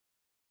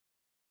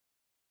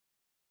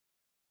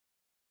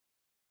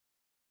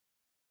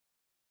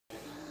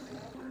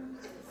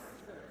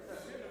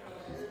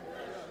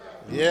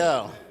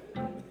Yeah.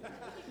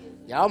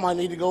 Y'all might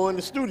need to go in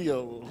the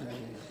studio.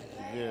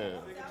 Yeah.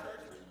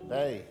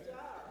 Hey.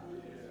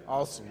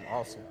 Awesome,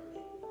 awesome.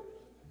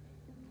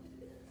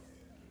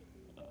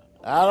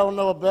 I don't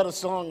know a better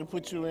song to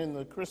put you in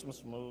the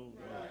Christmas mood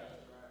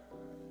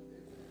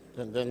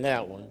than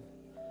that one.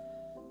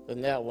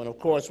 Of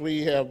course,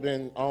 we have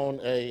been on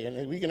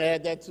and we can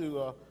add that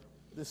to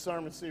this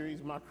sermon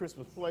series, my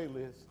Christmas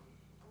playlist.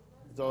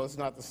 Though it's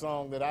not the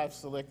song that I've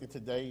selected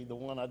today, the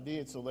one I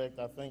did select,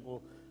 I think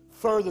will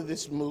further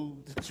this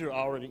mood that you're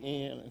already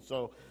in. And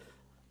so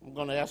I'm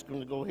going to ask them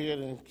to go ahead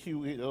and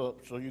cue it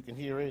up so you can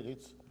hear it.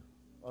 It's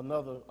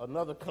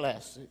another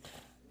classic.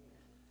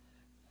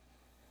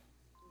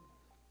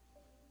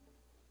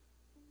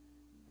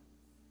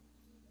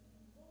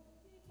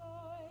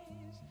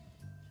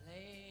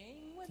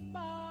 Playing with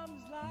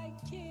bombs like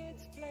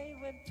kids play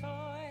with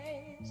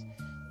toys.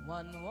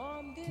 One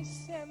warm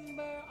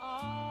December,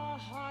 our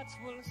hearts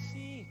will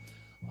see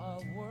a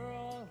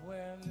world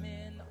where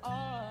men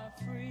are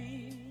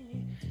free.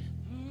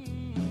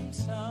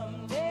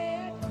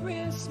 Someday at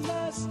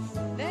Christmas,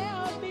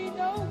 there'll be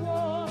no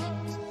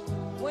wars.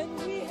 When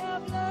we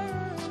have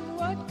learned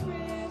what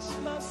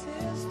Christmas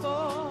is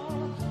for.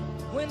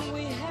 When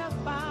we have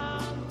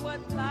found what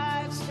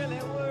life's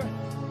really worth,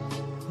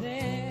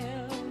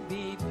 there'll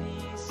be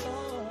peace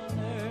on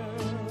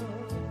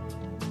earth.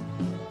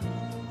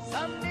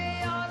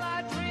 Someday all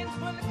our dreams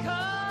will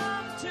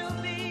come to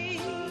be.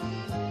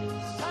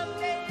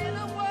 Someday in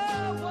a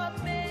world where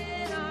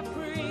men are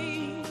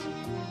free.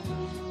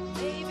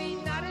 Maybe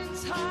not in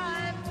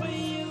time for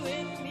you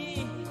and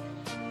me,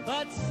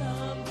 but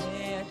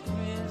someday at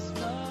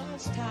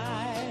Christmas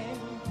time.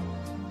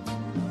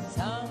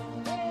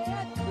 Someday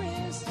at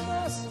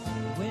Christmas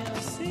we'll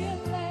see a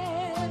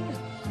land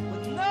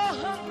with no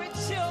hungry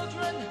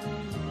children,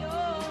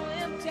 no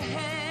empty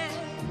hand.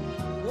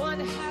 One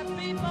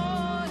happy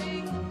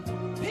morning,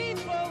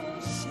 people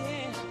will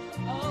share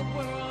a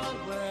world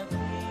where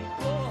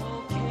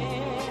people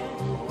care.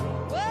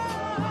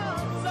 Oh,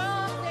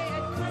 someday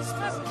at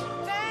Christmas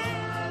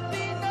there'll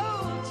be no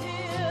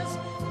tears,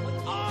 when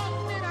all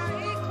men are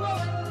equal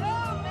and no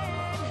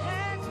man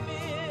has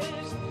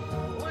fears.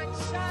 One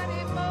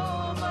shiny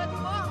moment,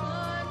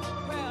 one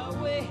prayer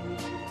away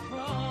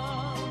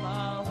from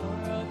our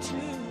world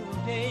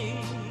today.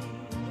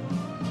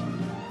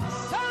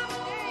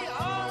 Someday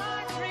all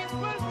our dreams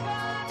will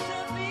come to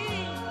be.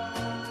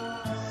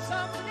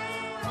 Someday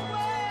in a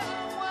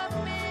world where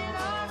men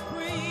are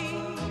free.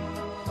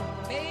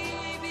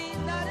 Maybe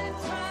not in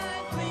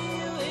time for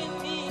you and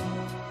me,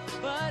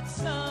 but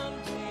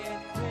someday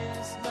at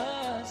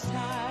Christmas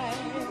time.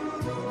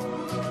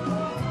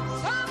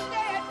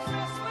 Someday at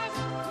Christmas,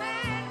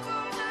 man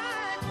will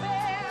not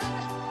fail.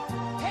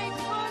 Hate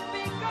will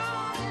be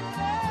gone and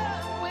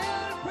love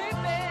will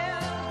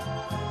prevail.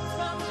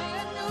 Someday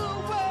a new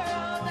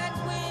world that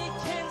we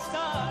can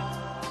start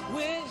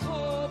with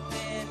hope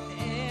in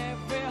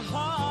every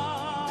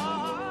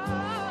heart.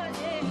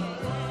 Yeah.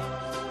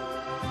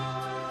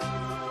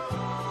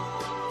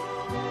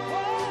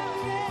 Oh,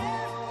 yeah.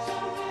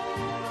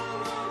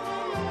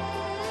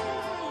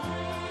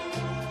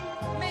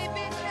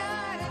 Maybe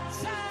not in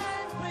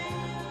time for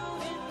you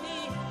and me,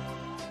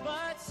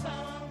 but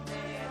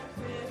someday at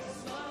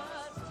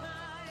Christmas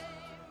time.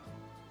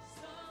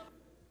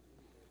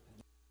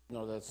 You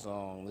know that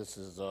song. This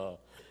is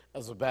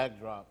as a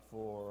backdrop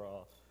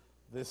for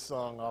this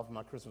song off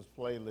my Christmas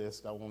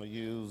playlist. I want to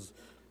use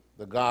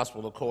the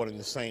Gospel according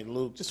to St.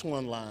 Luke. Just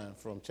one line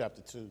from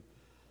chapter 2.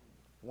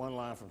 One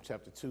line from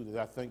chapter 2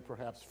 that I think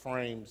perhaps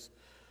frames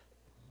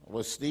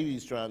what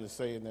Stevie's trying to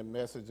say in that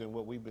message and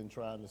what we've been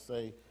trying to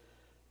say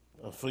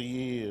for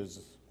years.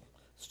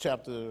 It's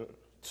chapter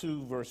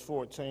 2, verse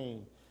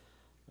 14.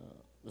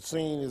 The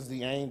scene is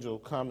the angel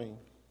coming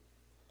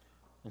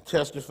and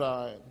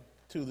testifying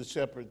to the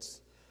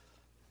shepherds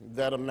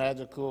that a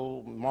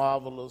magical,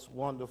 marvelous,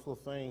 wonderful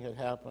thing had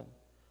happened,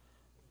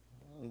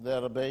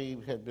 that a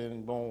babe had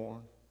been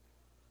born.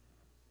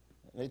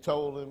 And he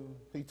told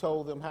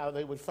them how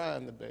they would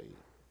find the babe.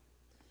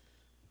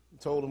 He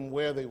told them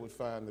where they would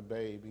find the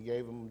babe. He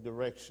gave them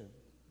direction.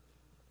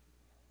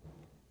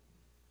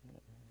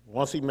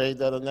 Once he made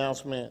that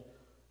announcement,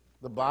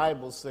 the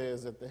Bible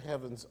says that the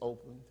heavens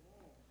opened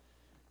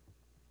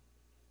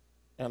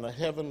and a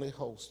heavenly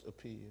host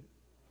appeared.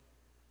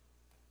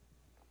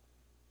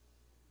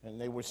 And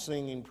they were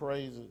singing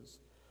praises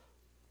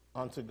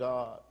unto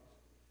God.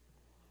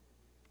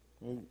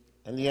 And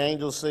the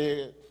angel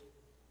said,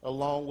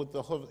 along with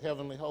the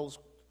heavenly host,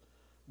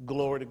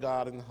 glory to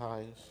God in the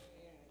highest.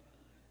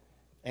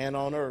 And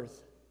on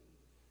earth,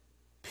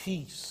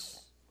 peace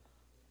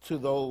to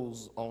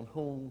those on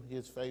whom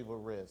his favor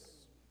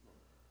rests.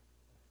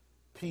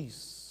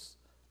 Peace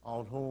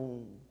on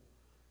whom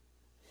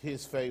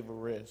his favor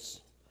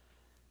rests.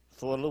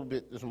 For a little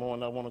bit this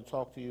morning, I want to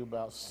talk to you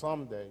about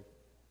someday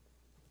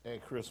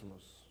at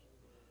Christmas.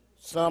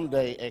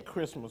 Someday at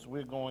Christmas,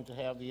 we're going to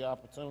have the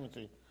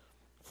opportunity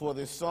for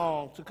this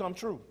song to come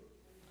true.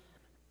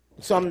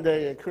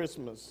 Someday at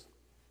Christmas,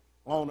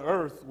 on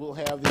earth, we'll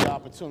have the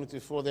opportunity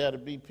for there to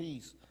be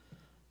peace.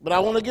 But I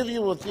want to give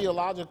you a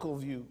theological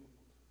view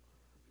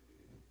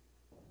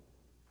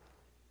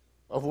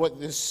of what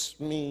this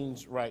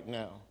means right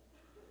now.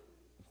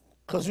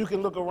 Because you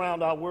can look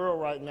around our world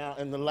right now,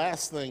 and the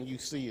last thing you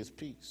see is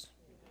peace.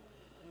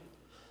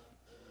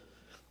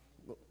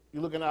 You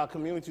look in our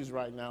communities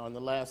right now, and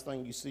the last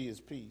thing you see is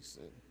peace.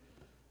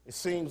 It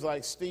seems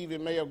like Stevie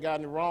may have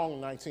gotten it wrong in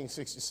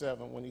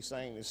 1967 when he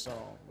sang this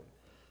song. But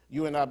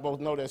you and I both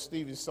know that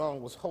Stevie's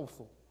song was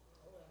hopeful.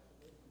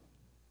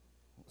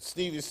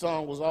 Stevie's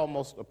song was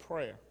almost a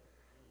prayer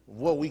of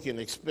what we can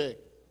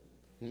expect,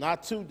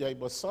 not today,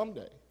 but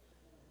someday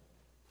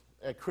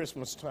at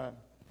Christmas time.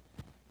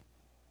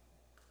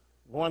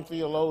 One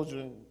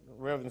theologian,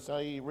 Reverend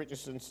Saeed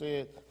Richardson,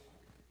 said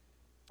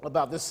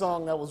about this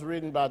song that was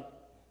written by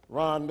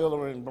Ron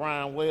Miller and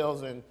Brian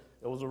Wells, and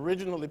it was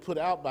originally put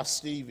out by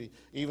Stevie,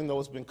 even though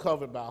it's been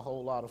covered by a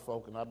whole lot of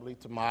folk, and I believe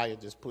Tamaya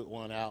just put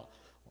one out,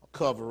 a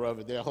cover of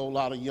it. There are a whole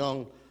lot of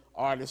young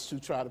artists who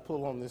try to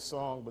pull on this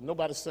song, but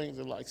nobody sings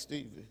it like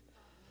Stevie.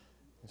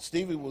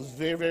 Stevie was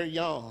very, very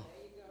young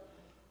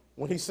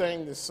when he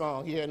sang this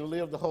song. He hadn't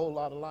lived a whole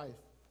lot of life,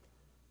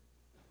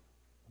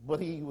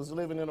 but he was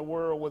living in a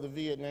world where the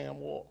Vietnam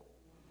War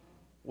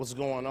was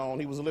going on.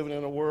 He was living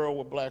in a world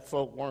where black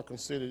folk weren't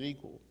considered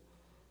equal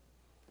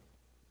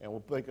and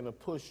were making a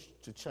push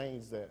to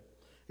change that.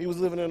 He was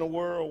living in a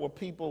world where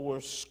people were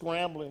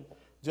scrambling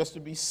just to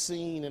be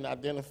seen and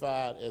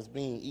identified as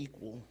being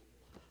equal.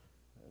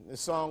 And this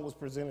song was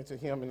presented to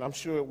him, and I'm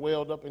sure it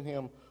welled up in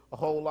him a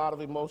whole lot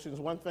of emotions.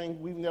 One thing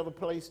we've never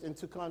placed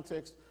into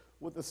context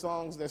with the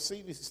songs that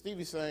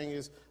Stevie sang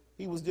is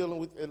he was dealing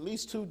with at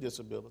least 2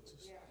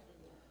 disabilities.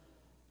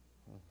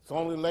 It's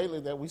only lately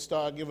that we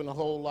start giving a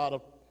whole lot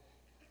of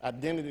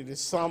identity to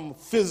some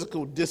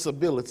physical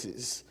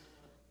disabilities.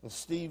 And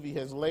Stevie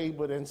has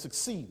labored and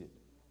succeeded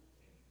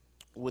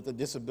with the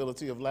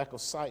disability of lack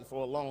of sight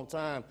for a long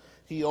time.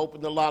 He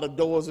opened a lot of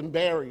doors and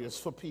barriers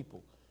for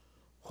people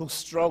who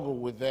struggle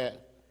with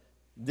that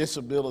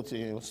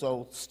disability. And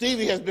so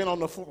Stevie has been on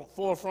the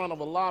forefront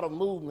of a lot of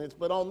movements,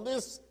 but on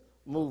this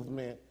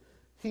movement,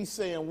 he's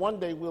saying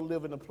one day we'll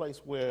live in a place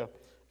where,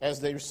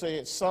 as they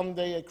said,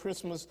 someday at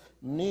Christmas,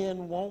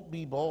 men won't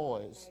be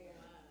boys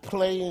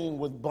playing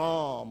with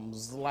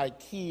bombs like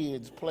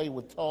kids play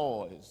with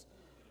toys.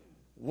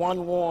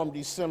 One warm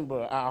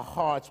December, our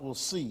hearts will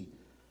see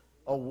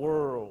a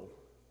world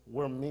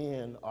where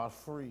men are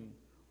free.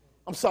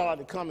 I'm sorry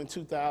to come in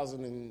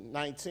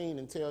 2019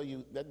 and tell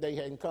you that day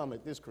hadn't come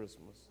at this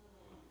Christmas.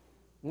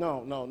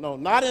 No,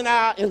 not in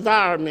our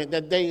environment.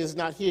 That day is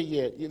not here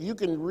yet. You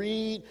can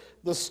read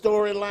the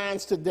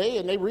storylines today,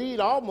 and they read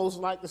almost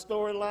like the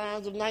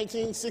storylines of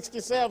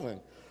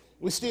 1967.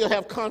 We still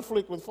have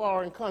conflict with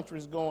foreign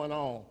countries going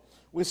on.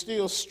 We're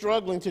still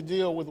struggling to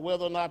deal with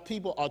whether or not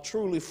people are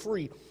truly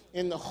free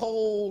in the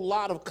whole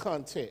lot of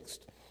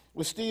context.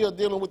 We're still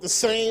dealing with the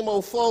same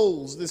old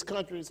foes this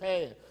country's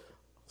had,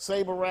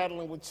 saber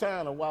rattling with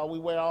China while we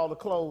wear all the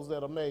clothes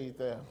that are made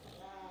there.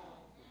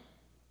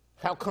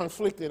 How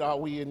conflicted are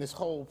we in this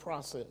whole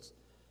process?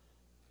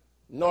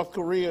 North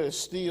Korea is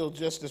still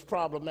just as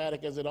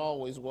problematic as it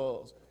always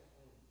was.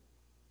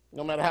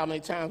 No matter how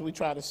many times we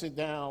try to sit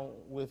down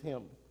with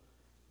him,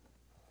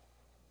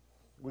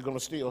 we're going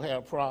to still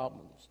have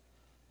problems.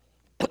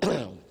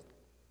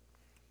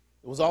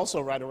 It was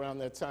also right around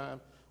that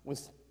time when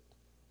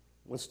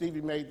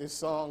Stevie made this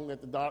song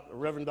that the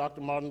Reverend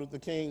Dr. Martin Luther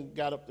King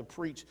got up to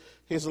preach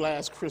his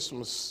last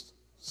Christmas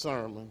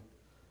sermon.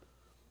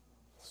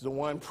 It's the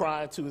one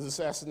prior to his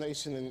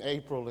assassination in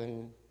April,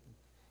 and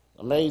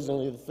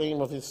amazingly, the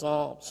theme of his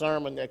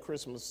sermon that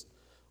Christmas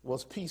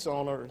was peace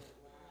on earth,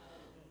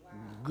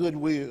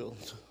 goodwill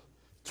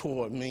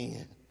toward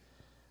men.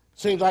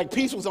 Seems like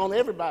peace was on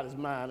everybody's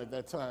mind at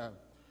that time.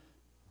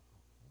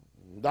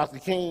 Dr.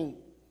 King,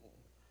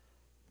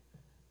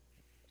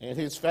 in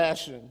his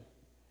fashion,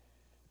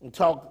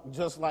 talked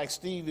just like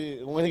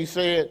Stevie when he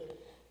said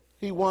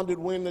he wondered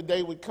when the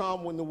day would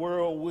come when the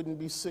world wouldn't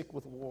be sick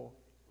with war,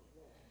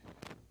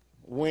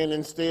 when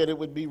instead it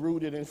would be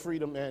rooted in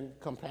freedom and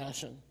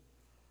compassion.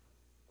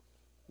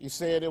 He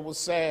said it was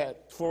sad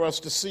for us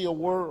to see a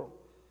world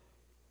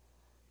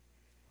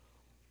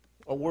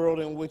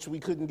in which we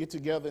couldn't get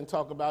together and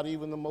talk about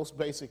even the most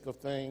basic of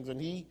things. And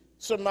he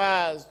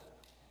surmised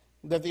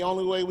that the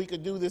only way we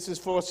could do this is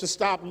for us to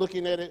stop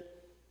looking at it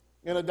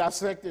in a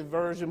dissected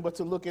version, but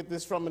to look at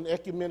this from an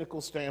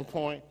ecumenical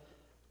standpoint.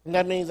 And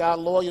that means our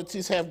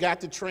loyalties have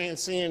got to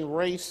transcend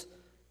race,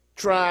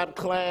 tribe,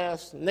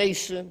 class,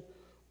 nation.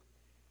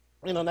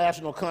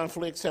 International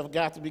conflicts have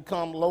got to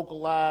become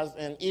localized,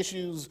 and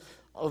issues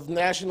of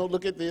national,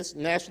 look at this,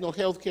 national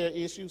health care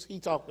issues he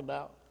talked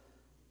about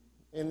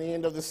in the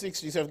end of the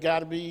 60s have got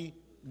to be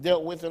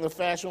dealt with in a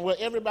fashion where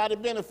everybody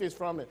benefits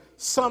from it.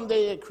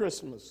 Someday at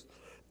Christmas,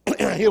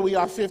 here we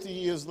are 50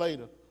 years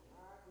later,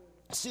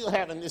 still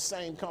having this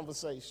same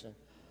conversation.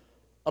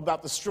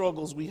 about the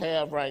struggles we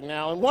have right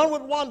now. And one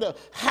would wonder,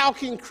 how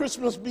can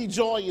Christmas be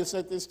joyous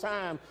at this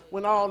time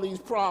when all these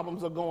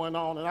problems are going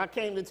on? And I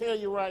came to tell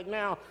you right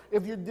now,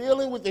 if you're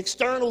dealing with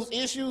external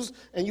issues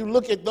and you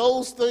look at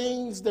those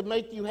things that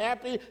make you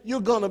happy,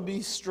 you're going to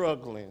be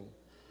struggling.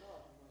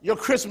 Your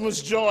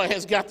Christmas joy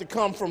has got to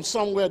come from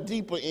somewhere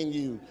deeper in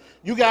you.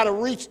 You got to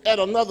reach at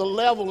another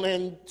level.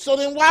 And so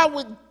then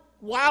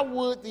why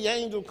would the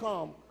angel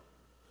come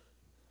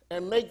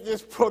and make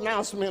this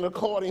pronouncement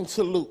according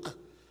to Luke?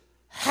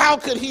 How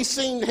could he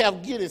seem to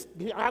have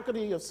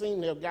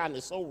gotten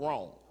it so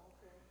wrong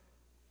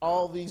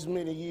all these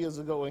many years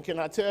ago? And can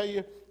I tell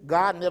you,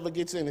 God never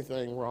gets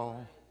anything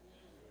wrong.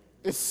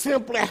 It's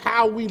simply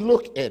how we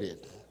look at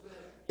it.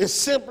 It's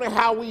simply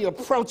how we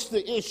approach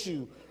the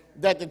issue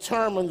that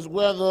determines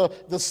whether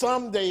the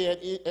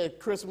someday at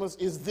Christmas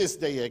is this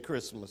day at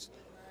Christmas.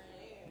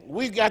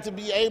 We've got to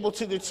be able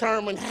to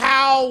determine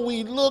how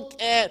we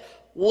look at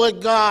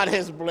what God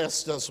has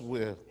blessed us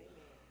with.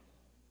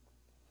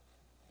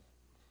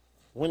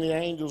 When the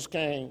angels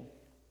came,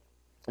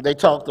 they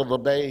talked of a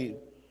babe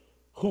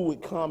who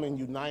would come and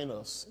unite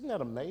us. Isn't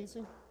that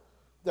amazing?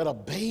 That a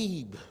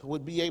babe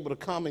would be able to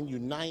come and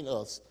unite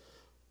us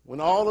when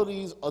all of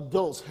these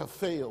adults have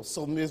failed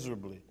so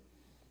miserably.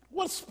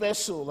 What's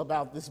special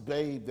about this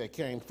babe that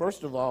came?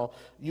 First of all,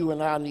 you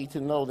and I need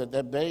to know that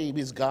that babe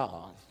is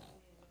God.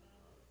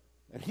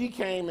 And he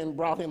came and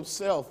brought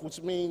himself,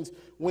 which means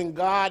when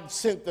God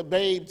sent the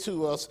babe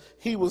to us,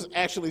 he was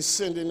actually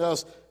sending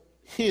us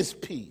his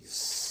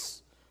peace.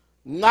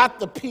 Not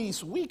the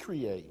peace we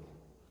create.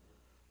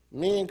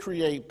 Men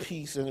create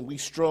peace and we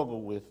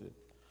struggle with it.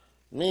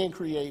 Men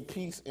create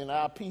peace and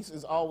our peace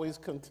is always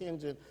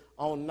contingent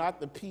on not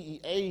the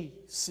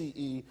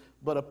P-E-A-C-E,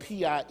 but a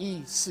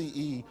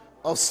P-I-E-C-E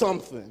of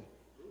something.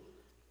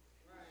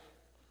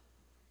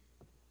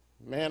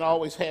 Man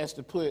always has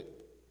to put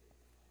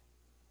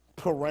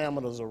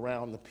parameters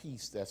around the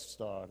peace that's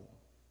started.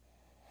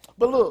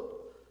 But look,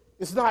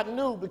 it's not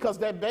new because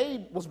that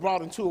babe was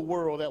brought into a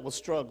world that was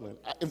struggling.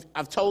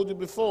 I've told you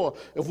before,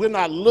 if we're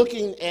not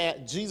looking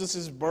at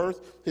Jesus'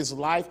 birth, his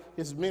life,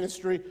 his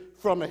ministry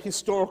from a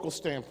historical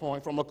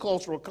standpoint, from a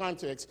cultural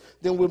context,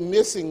 then we're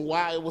missing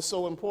why it was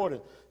so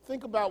important.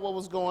 Think about what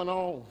was going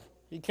on.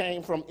 He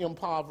came from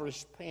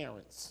impoverished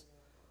parents.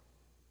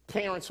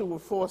 Parents who were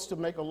forced to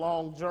make a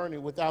long journey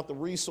without the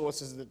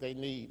resources that they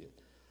needed.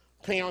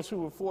 Parents who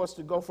were forced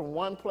to go from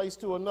one place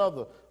to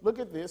another. Look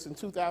at this in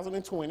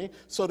 2020,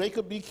 so they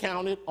could be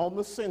counted on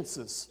the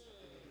census.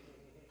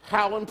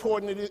 How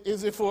important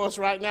is it for us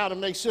right now to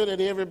make sure that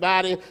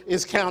everybody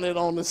is counted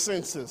on the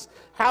census?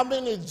 How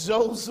many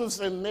Josephs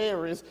and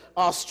Marys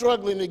are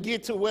struggling to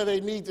get to where they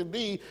need to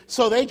be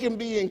so they can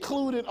be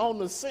included on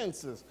the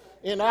census?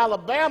 In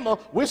Alabama,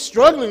 we're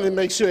struggling to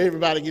make sure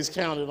everybody gets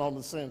counted on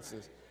the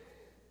census.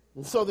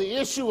 And so the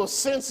issue of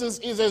census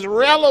is as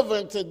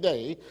relevant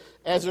today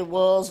as it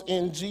was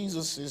in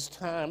Jesus'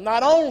 time.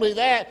 Not only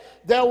that,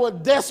 there were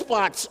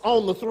despots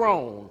on the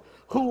throne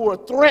who were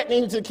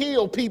threatening to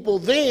kill people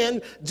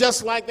then,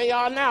 just like they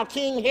are now.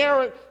 King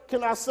Herod,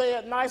 can I say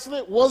it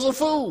nicely, was a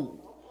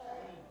fool.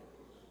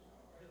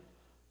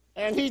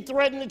 And he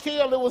threatened to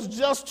kill. It was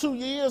just 2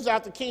 years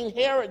after King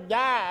Herod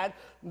died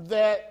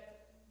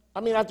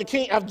after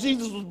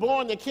Jesus was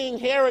born, that King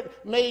Herod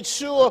made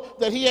sure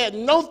that he had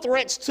no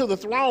threats to the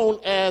throne,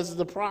 as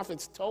the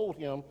prophets told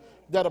him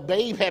that a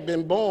babe had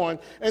been born.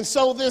 And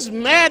so this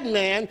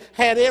madman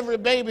had every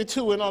baby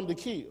to and to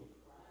kill.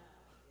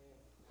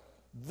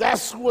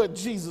 That's what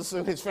Jesus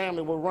and his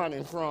family were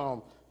running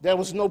from. There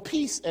was no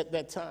peace at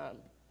that time.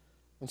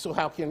 And so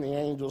how can the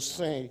angels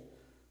sing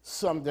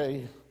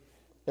someday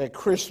at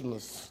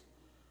Christmas?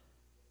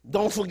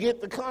 Don't forget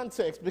the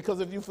context, because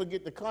if you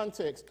forget the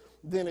context,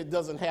 then it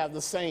doesn't have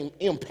the same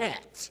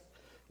impact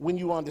when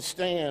you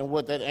understand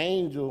what that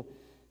angel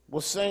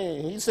was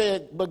saying. He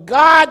said, but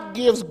God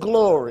gives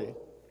glory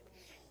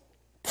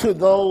to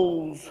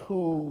those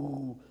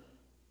who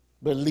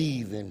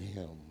believe in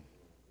him.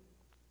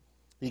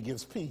 He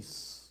gives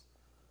peace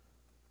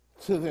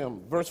to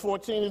them. Verse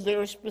 14 is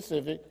very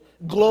specific.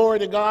 Glory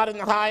to God in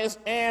the highest,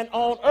 and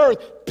on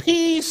earth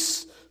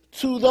peace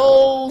to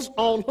those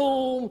on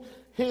whom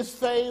his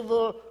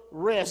favor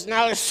rests.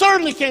 Now, it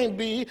certainly can't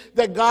be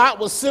that God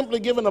was simply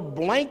given a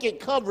blanket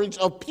coverage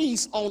of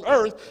peace on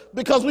earth,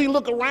 because we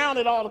look around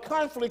at all the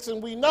conflicts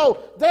and we know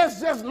there's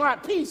just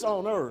not peace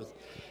on earth.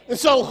 And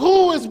so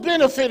who is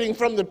benefiting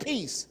from the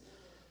peace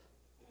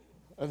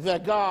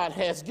that God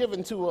has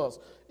given to us?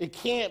 It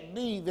can't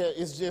be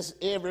that it's just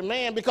every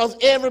man, because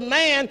every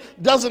man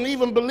doesn't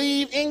even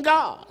believe in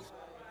God.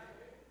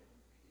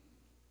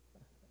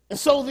 And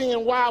so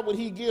then why would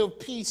he give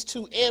peace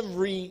to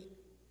every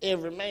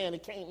man?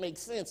 It can't make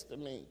sense to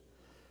me.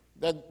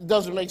 That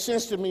doesn't make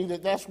sense to me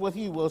that that's what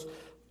he was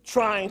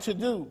trying to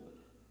do.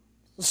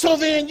 So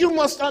then you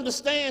must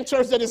understand,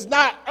 church, that it's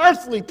not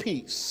earthly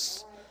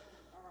peace,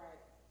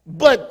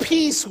 but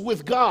peace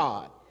with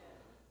God.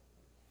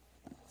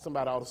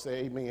 Somebody ought to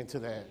say amen to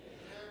that.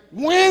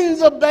 When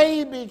the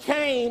baby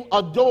came,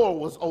 a door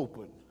was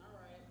opened.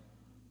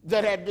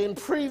 that had been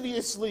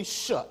previously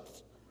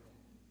shut.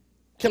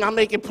 Can I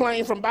make it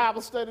plain from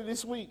Bible study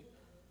this week?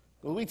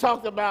 We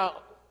talked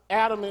about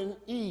Adam and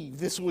Eve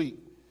this week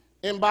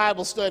in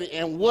Bible study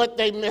and what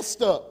they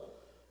messed up.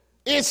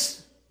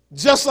 It's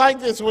just like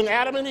this. When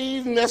Adam and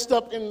Eve messed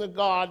up in the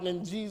garden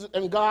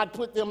and God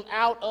put them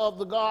out of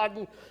the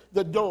garden,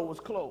 the door was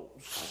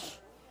closed.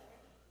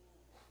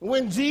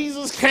 When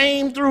Jesus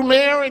came through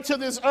Mary to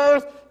this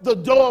earth, the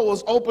door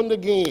was opened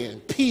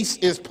again. Peace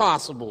is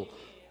possible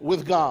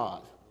with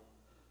God.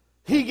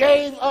 He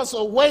gave us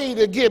a way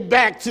to get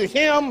back to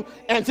him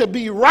and to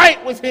be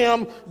right with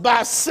him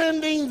by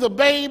sending the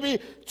baby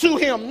to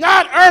him.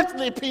 Not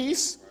earthly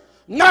peace,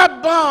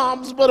 not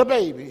bombs, but a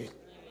baby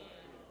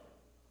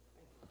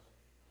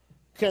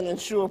can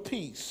ensure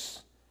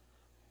peace.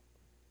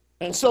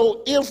 And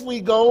so if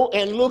we go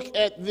and look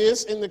at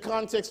this in the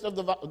context of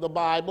the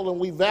Bible and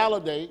we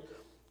validate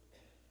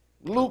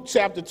Luke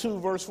chapter 2,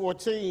 verse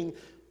 14,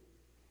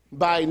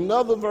 by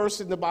another verse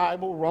in the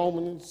Bible,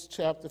 Romans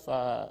chapter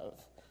 5,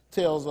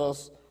 tells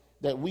us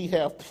that we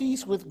have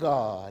peace with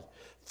God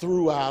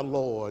through our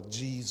Lord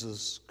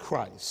Jesus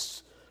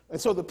Christ. And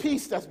so the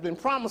peace that's been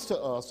promised to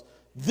us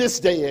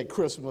this day at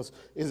Christmas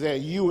is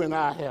that you and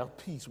I have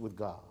peace with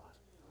God.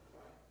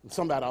 And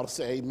somebody ought to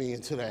say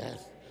amen to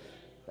that.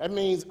 That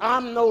means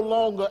I'm no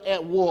longer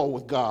at war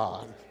with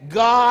God.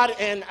 God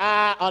and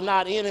I are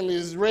not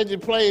enemies. Reggie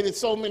played it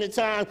so many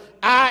times.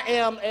 I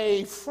am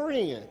a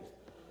friend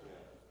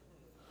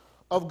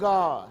of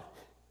God.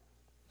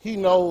 He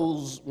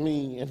knows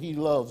me and he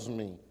loves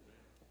me.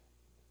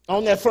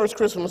 On that first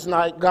Christmas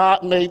night,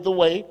 God made the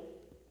way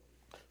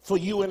for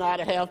you and I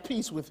to have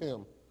peace with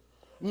him.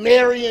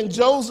 Mary and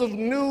Joseph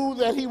knew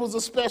that he was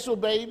a special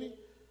baby,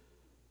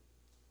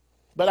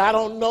 but I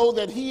don't know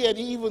that he had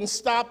even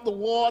stopped the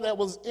war that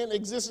was in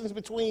existence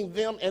between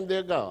them and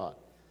their God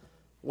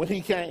when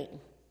he came.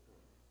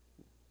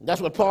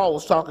 That's what Paul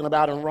was talking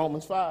about in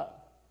Romans 5,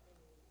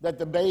 that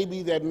the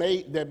baby that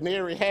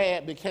Mary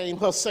had became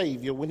her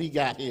Savior when he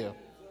got here.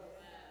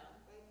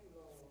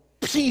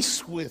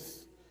 Peace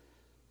with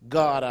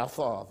God our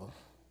Father.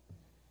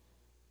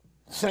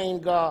 Same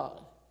God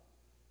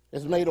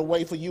has made a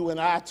way for you and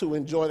I to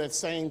enjoy that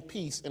same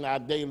peace in our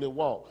daily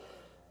walk.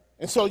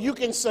 And so you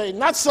can say,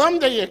 not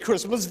someday at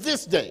Christmas,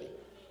 this day.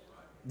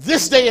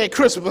 This day at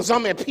Christmas,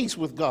 I'm at peace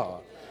with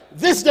God.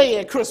 This day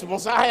at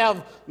Christmas, I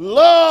have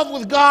love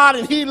with God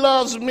and he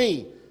loves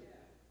me.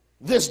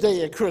 This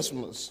day at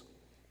Christmas.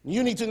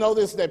 You need to know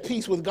this, that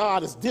peace with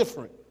God is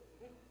different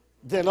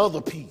than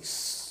other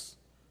peace.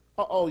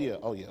 Oh yeah.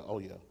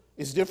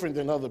 It's different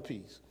than other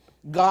peace.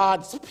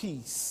 God's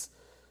peace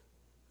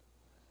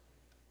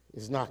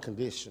is not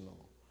conditional.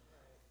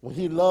 When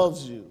he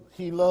loves you,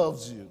 he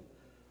loves you.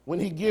 When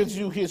he gives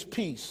you his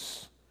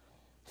peace,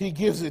 he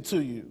gives it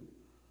to you.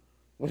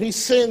 When he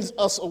sends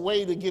us a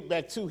way to get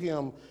back to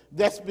him,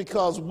 that's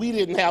because we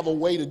didn't have a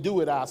way to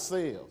do it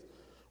ourselves.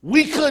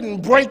 We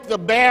couldn't break the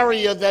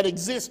barrier that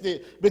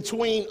existed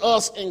between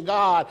us and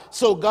God,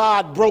 so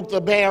God broke the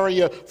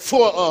barrier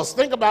for us.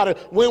 Think about it.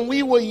 When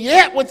we were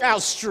yet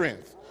without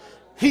strength,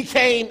 he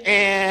came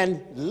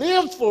and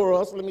lived for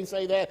us, let me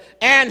say that,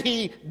 and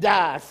he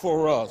died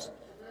for us.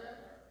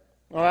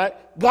 All right?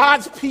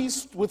 God's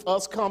peace with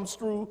us comes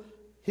through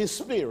his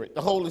Spirit.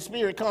 The Holy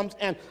Spirit comes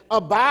and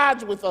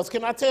abides with us.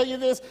 Can I tell you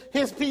this?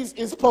 His peace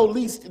is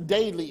policed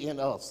daily in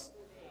us.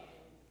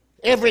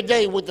 Every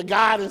day with the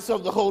guidance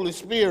of the Holy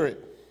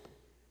Spirit.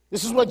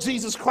 This is what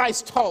Jesus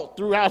Christ taught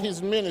throughout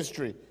his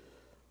ministry.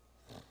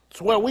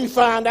 It's where we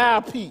find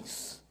our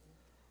peace.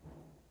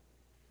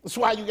 That's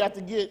why you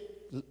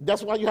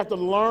have to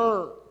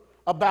learn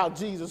about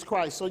Jesus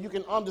Christ so you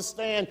can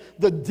understand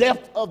the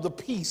depth of the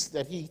peace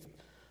that he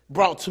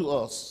brought to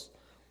us.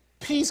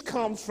 Peace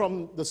comes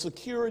from the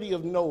security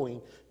of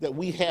knowing that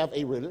we have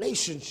a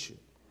relationship.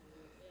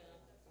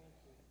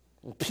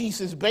 And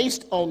peace is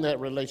based on that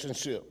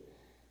relationship.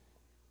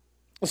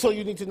 And so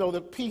you need to know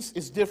that peace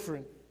is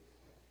different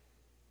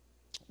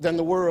than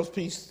the world's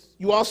peace.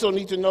 You also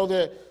need to know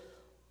that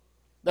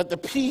the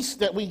peace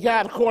that we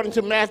got, according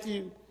to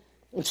Matthew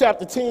in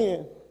chapter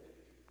 10,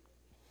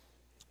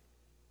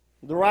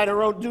 the writer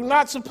wrote, "Do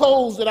not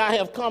suppose that I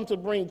have come to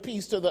bring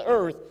peace to the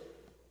earth."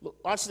 Look,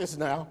 watch this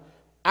now.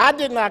 "I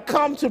did not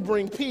come to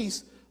bring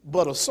peace,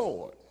 but a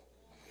sword."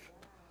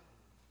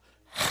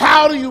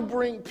 How do you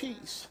bring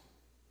peace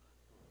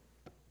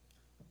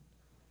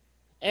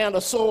and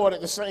a sword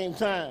at the same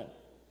time?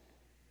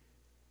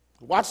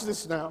 Watch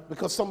this now,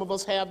 because some of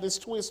us have this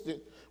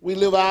twisted. We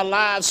live our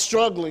lives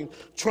struggling,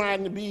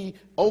 trying to be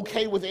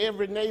okay with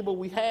every neighbor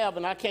we have,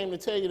 and I came to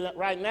tell you that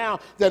right now,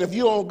 that if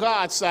you're on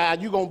God's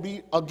side, you're going to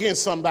be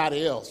against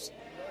somebody else.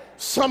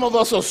 Some of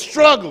us are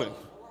struggling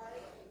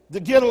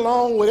to get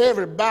along with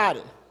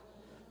everybody,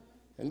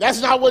 and that's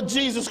not what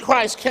Jesus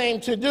Christ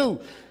came to do.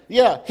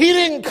 Yeah, he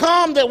didn't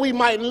come that we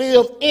might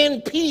live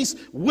in peace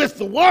with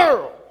the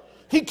world.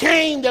 He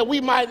came that we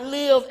might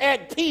live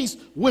at peace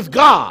with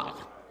God.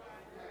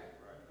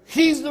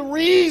 He's the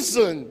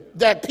reason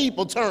that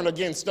people turn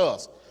against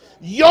us.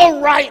 Your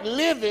right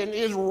living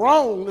is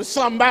wrong to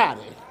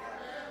somebody.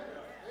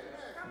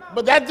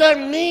 But that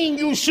doesn't mean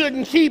you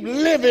shouldn't keep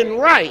living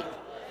right.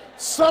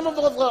 Some of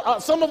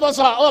us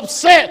are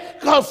upset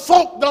because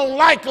folk don't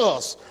like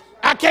us.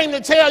 I came to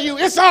tell you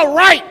it's all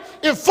right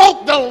if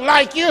folk don't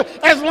like you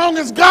as long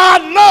as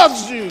God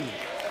loves you.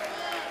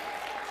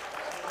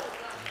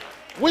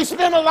 We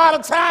spend a lot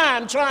of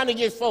time trying to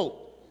get folk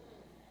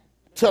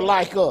to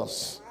like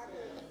us.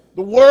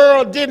 The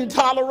world didn't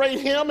tolerate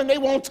him, and they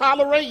won't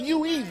tolerate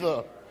you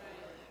either.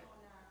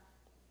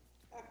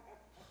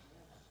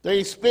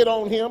 They spit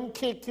on him,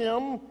 kicked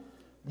him.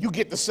 You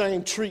get the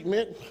same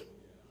treatment.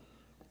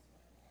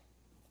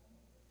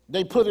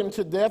 They put him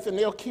to death, and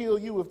they'll kill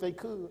you if they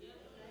could.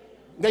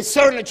 They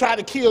certainly try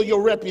to kill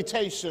your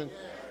reputation.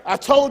 I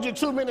told you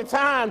too many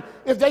times,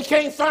 if they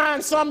can't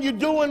find something you're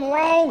doing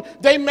wrong,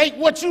 they make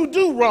what you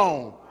do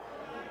wrong.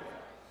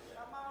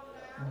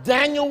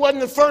 Daniel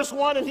wasn't the first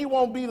one, and he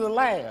won't be the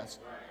last.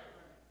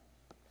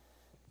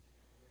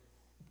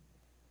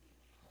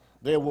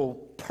 They will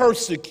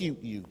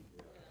persecute you.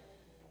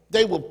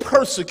 They will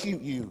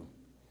persecute you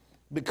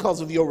because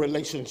of your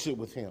relationship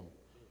with him.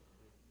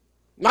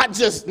 Not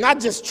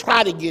just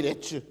try to get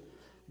at you.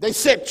 They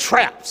set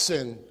traps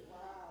and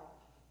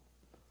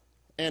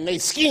they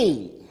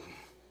scheme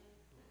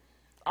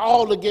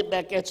all to get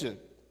back at you.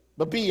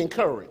 But be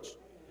encouraged,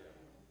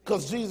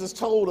 because Jesus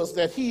told us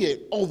that he had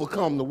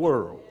overcome the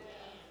world.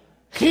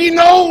 He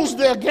knows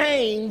their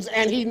games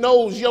and he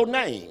knows your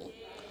name,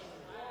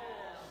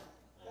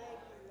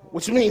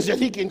 which means that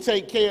he can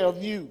take care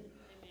of you.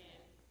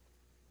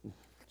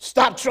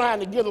 Stop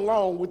trying to get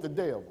along with the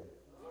devil.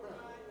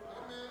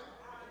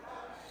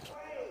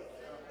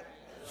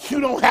 You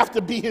don't have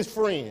to be his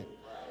friend.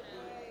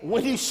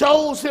 When he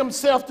shows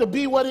himself to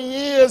be what he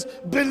is,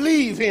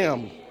 believe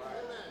him.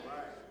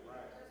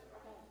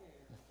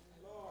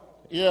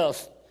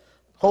 Yes,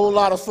 a whole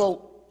lot of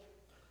folk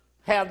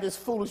have this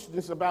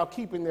foolishness about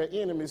keeping their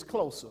enemies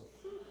closer.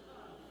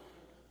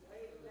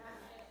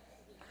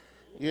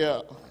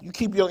 Yeah, you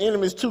keep your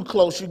enemies too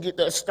close, you get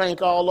that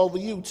stank all over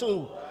you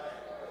too.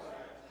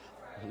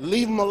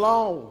 Leave them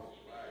alone.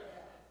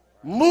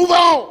 Move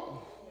on.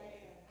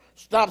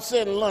 Stop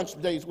setting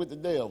lunch dates with the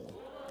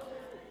devil.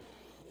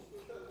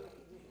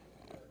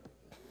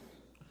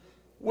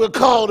 We're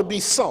called to be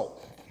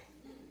salt.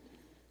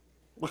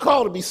 We're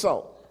called to be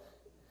salt.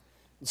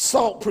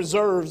 Salt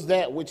preserves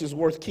that which is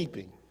worth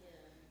keeping.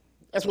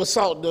 That's what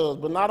salt does.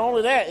 But not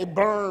only that, it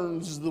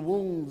burns the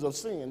wounds of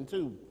sin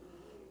too.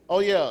 Oh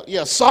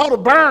yeah, salt will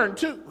burn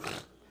too.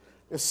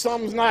 If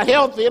something's not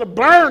healthy, it'll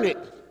burn it.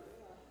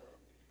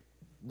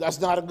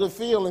 That's not a good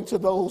feeling to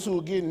those who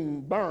are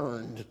getting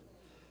burned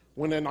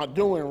when they're not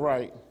doing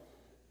right.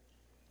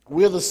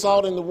 We're the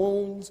salt in the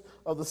wounds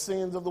of the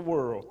sins of the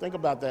world. Think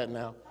about that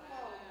now.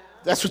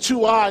 That's what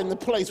you are in the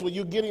place where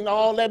you're getting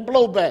all that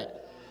blowback.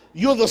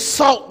 You're the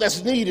salt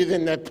that's needed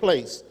in that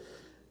place.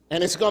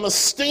 And it's going to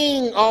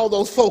sting all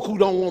those folk who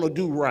don't want to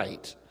do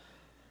right.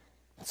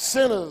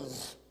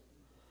 Sinners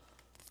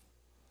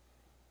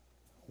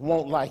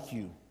won't like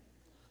you,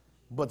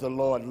 but the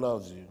Lord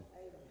loves you.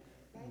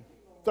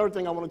 Third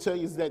thing I want to tell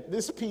you is that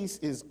this peace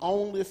is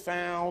only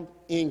found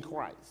in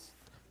Christ.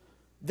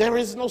 There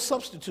is no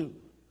substitute.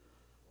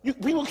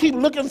 People keep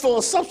looking for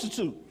a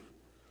substitute.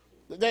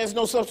 There's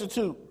no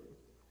substitute.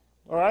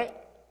 All right?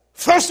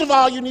 First of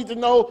all, you need to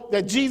know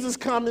that Jesus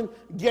coming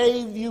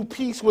gave you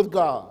peace with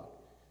God.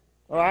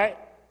 All right?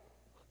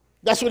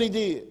 That's what he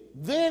did.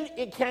 Then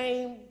it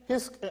came,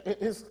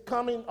 his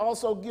coming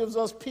also gives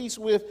us peace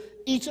with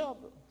each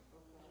other.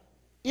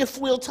 If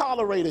we'll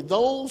tolerate it,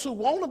 those who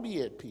want to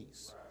be at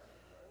peace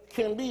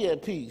can be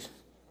at peace.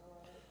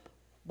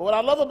 But what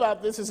I love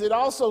about this is it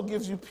also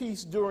gives you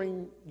peace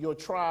during your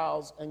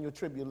trials and your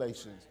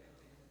tribulations.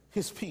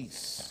 His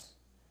peace.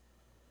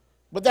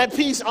 But that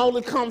peace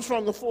only comes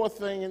from the fourth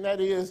thing, and that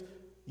is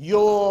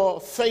your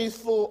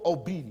faithful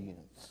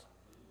obedience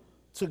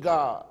to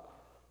God.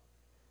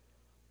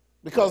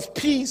 Because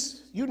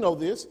peace, you know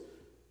this,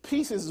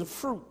 peace is a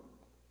fruit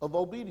of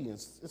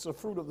obedience. It's a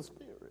fruit of the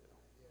Spirit.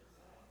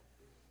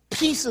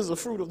 Peace is a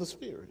fruit of the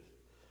Spirit.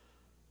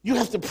 You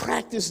have to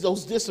practice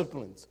those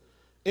disciplines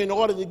in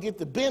order to get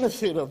the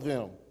benefit of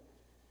them.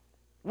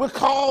 We're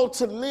called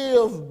to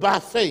live by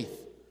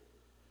faith.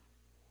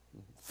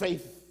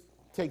 Faith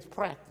takes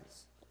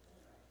practice.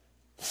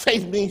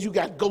 Faith means you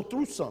got to go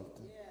through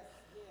something.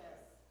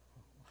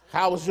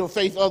 How is your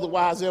faith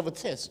otherwise ever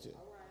tested?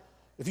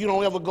 If you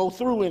don't ever go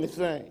through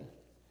anything.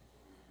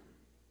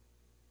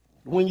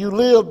 When you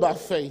live by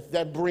faith,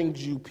 that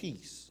brings you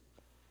peace.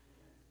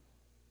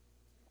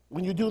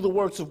 When you do the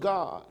works of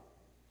God,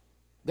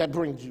 that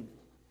brings you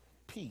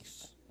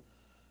peace.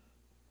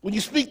 When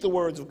you speak the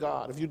words of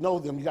God, if you know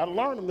them, you got to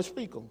learn them to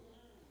speak them.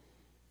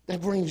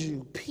 That brings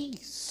you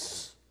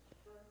peace.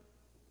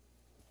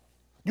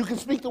 You can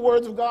speak the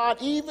words of God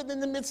even in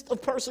the midst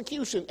of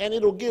persecution, and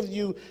it'll give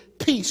you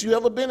peace. You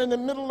ever been in the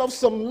middle of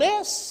some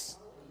mess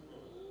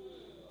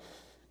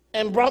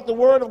and brought the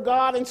word of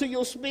God into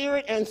your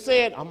spirit and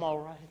said, I'm all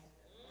right?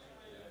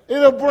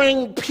 It'll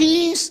bring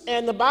peace,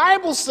 and the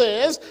Bible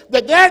says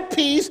that that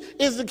peace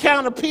is the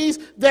kind of peace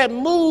that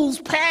moves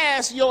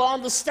past your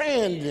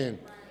understanding.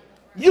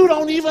 You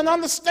don't even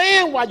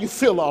understand why you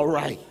feel all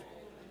right.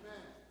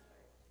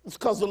 It's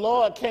because the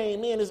Lord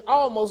came in. It's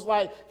almost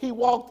like he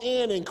walked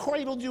in and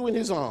cradled you in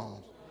his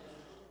arms.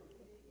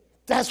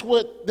 That's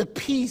what the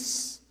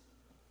peace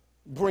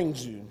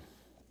brings you.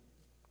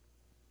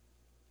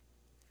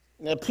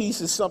 And that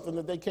peace is something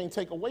that they can't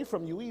take away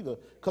from you either,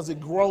 because it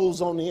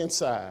grows on the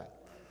inside.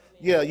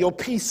 Yeah, your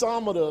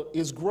peaceometer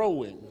is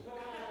growing.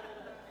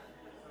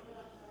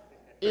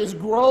 It's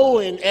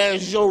growing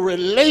as your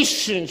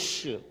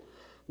relationship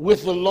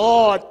with the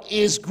Lord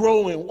is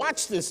growing.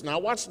 Watch this now,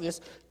 watch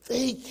this.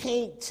 They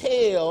can't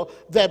tell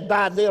that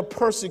by their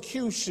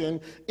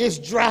persecution it's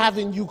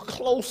driving you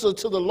closer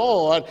to the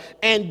Lord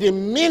and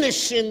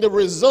diminishing the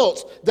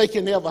results they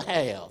can ever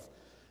have.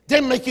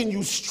 They're making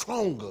you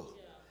stronger.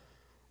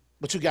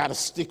 But you got to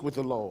stick with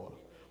the Lord.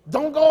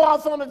 Don't go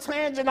off on a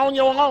tangent on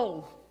your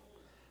own.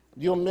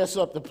 You'll mess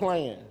up the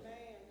plan.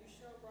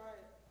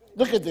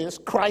 Look at this.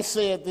 Christ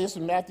said this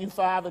in Matthew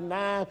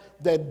 5:9,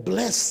 that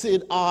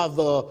blessed are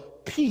the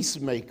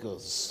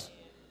peacemakers,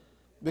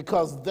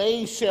 because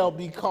they shall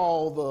be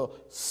called the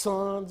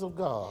sons of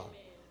God.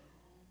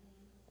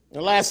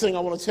 The last thing I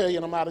want to tell you,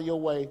 and I'm out of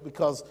your way,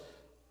 because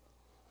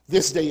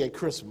this day at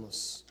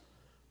Christmas,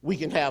 we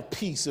can have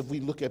peace if we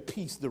look at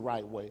peace the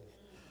right way.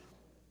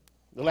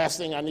 The last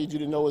thing I need you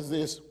to know is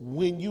this: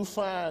 when you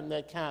find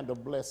that kind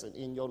of blessing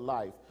in your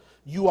life,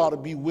 you ought to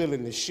be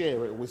willing to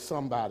share it with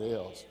somebody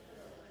else.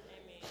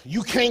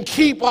 You can't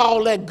keep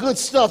all that good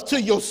stuff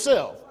to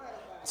yourself.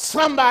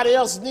 Somebody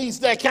else needs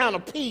that kind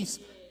of peace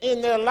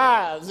in their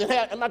lives.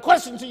 And my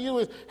question to you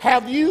is,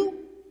 have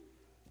you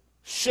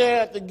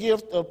shared the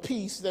gift of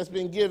peace that's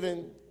been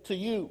given to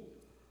you?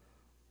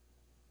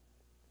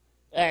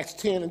 Acts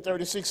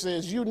 10:36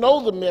 says, you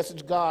know the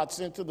message God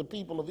sent to the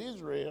people of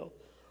Israel,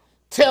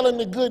 telling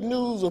the good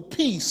news of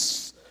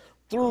peace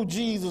through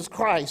Jesus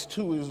Christ,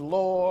 who is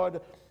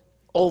Lord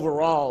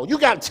over all. You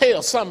got to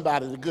tell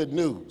somebody the good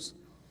news.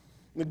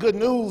 The good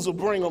news will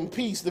bring them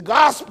peace. The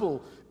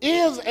gospel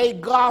is a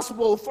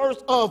gospel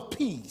first of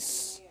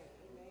peace.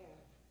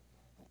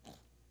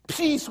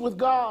 Peace with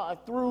God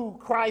through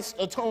Christ's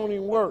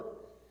atoning work.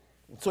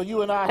 So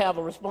you and I have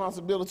a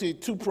responsibility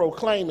to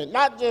proclaim it.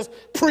 Not just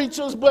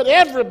preachers, but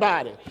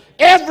everybody.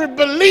 Every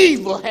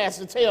believer has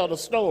to tell the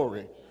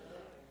story.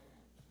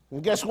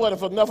 And guess what?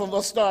 If enough of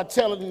us start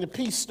telling the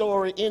peace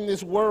story in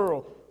this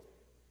world,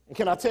 and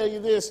can I tell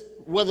you this?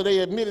 Whether they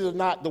admit it or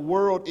not, the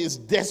world is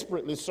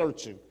desperately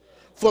searching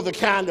for the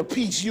kind of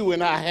peace you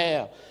and I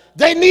have.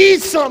 They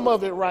need some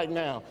of it right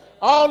now.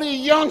 All these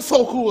young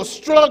folk who are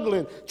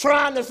struggling,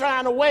 trying to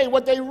find a way,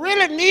 what they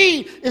really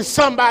need is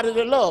somebody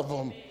to love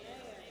them.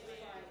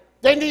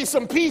 They need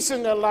some peace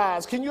in their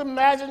lives. Can you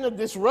imagine the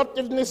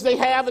disruptiveness they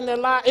have in their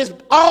lives?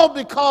 It's all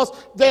because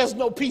there's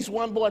no peace.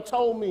 One boy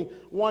told me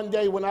one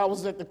day when I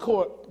was at the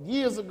court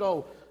years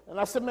ago, and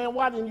I said, man,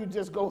 why didn't you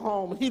just go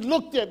home? He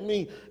looked at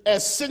me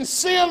as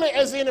sincerely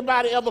as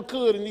anybody ever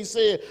could, and he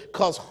said,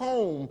 because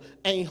home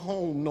ain't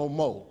home no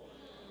more.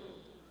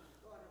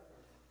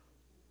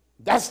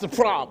 That's the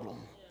problem.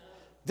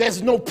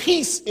 There's no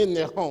peace in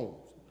their homes.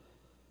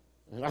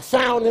 And I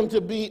found him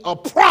to be a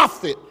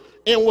prophet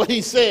in what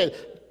he said.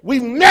 We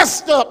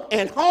messed up,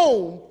 and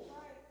home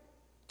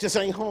just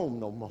ain't home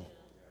no more.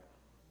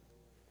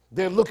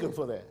 They're looking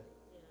for that.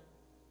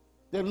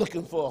 They're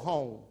looking for a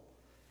home.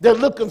 They're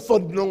looking for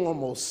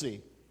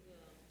normalcy.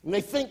 And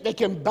they think they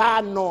can buy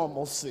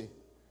normalcy.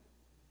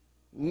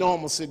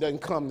 Normalcy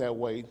doesn't come that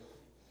way.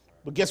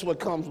 But guess what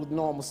comes with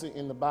normalcy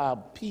in the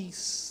Bible?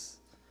 Peace.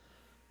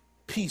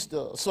 Peace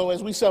does. So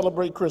as we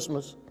celebrate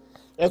Christmas,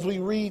 as we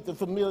read the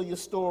familiar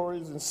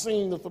stories and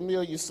sing the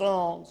familiar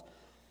songs,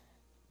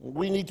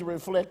 we need to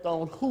reflect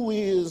on who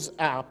is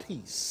our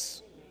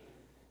peace.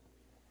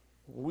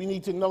 We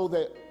need to know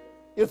that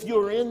if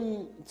you're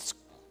in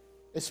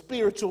a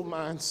spiritual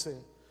mindset,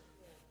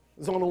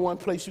 there's only one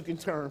place you can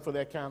turn for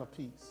that kind of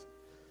peace,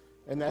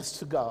 and that's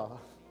to God.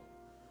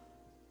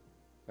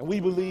 And we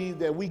believe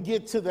that we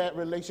get to that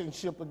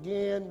relationship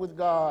again with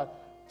God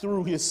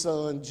through his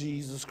son,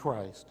 Jesus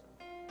Christ.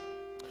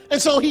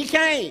 And so he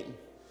came,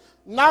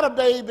 not a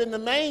babe in the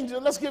manger.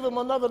 Let's give him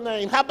another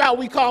name. How about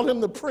we call him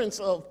the Prince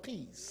of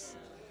Peace?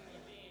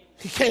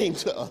 He came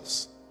to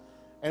us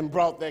and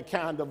brought that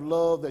kind of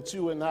love that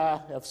you and I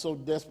have so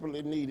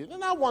desperately needed.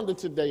 And I wonder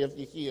today if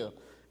you're here,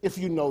 if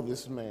you know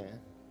this man.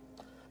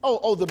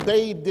 Oh, the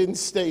babe didn't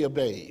stay a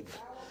babe.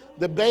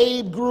 The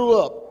babe grew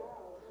up.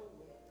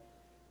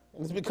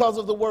 And it's because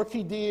of the work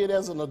he did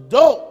as an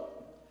adult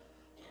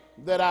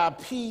that our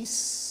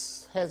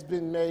peace has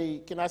been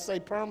made, can I say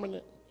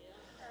permanent?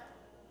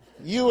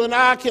 You and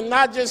I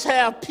cannot just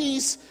have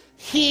peace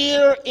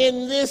here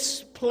in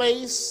this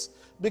place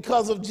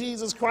because of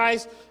Jesus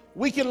Christ.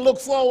 We can look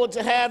forward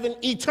to having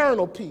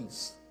eternal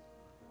peace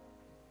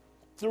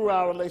through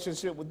our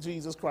relationship with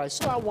Jesus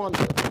Christ. So I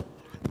wonder,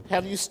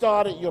 have you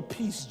started your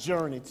peace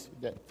journey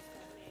today?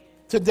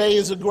 Today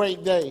is a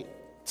great day.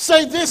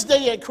 Say this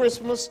day at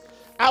Christmas,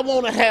 I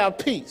want to have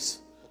peace.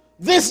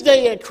 This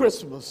day at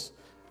Christmas,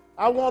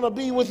 I want to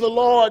be with the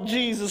Lord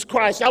Jesus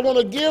Christ. I want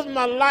to give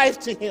my life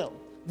to him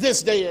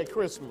this day at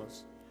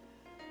Christmas.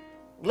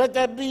 Let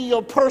that be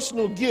your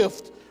personal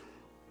gift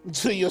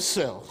to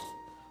yourself.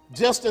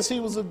 Just as he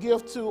was a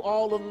gift to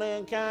all of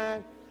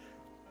mankind,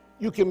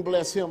 you can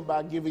bless him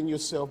by giving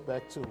yourself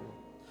back to him.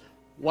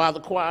 While the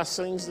choir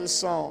sings this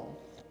song,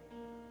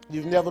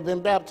 you've never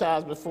been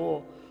baptized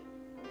before,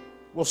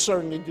 we'll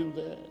certainly do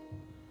that.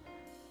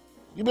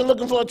 You've been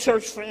looking for a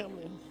church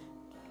family,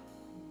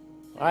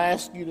 I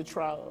ask you to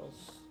try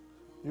us.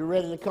 You're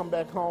ready to come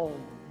back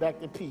home, back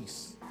to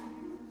peace.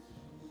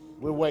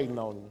 We're waiting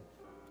on you.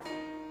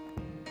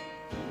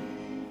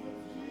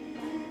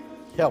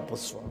 Help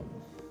us, Father.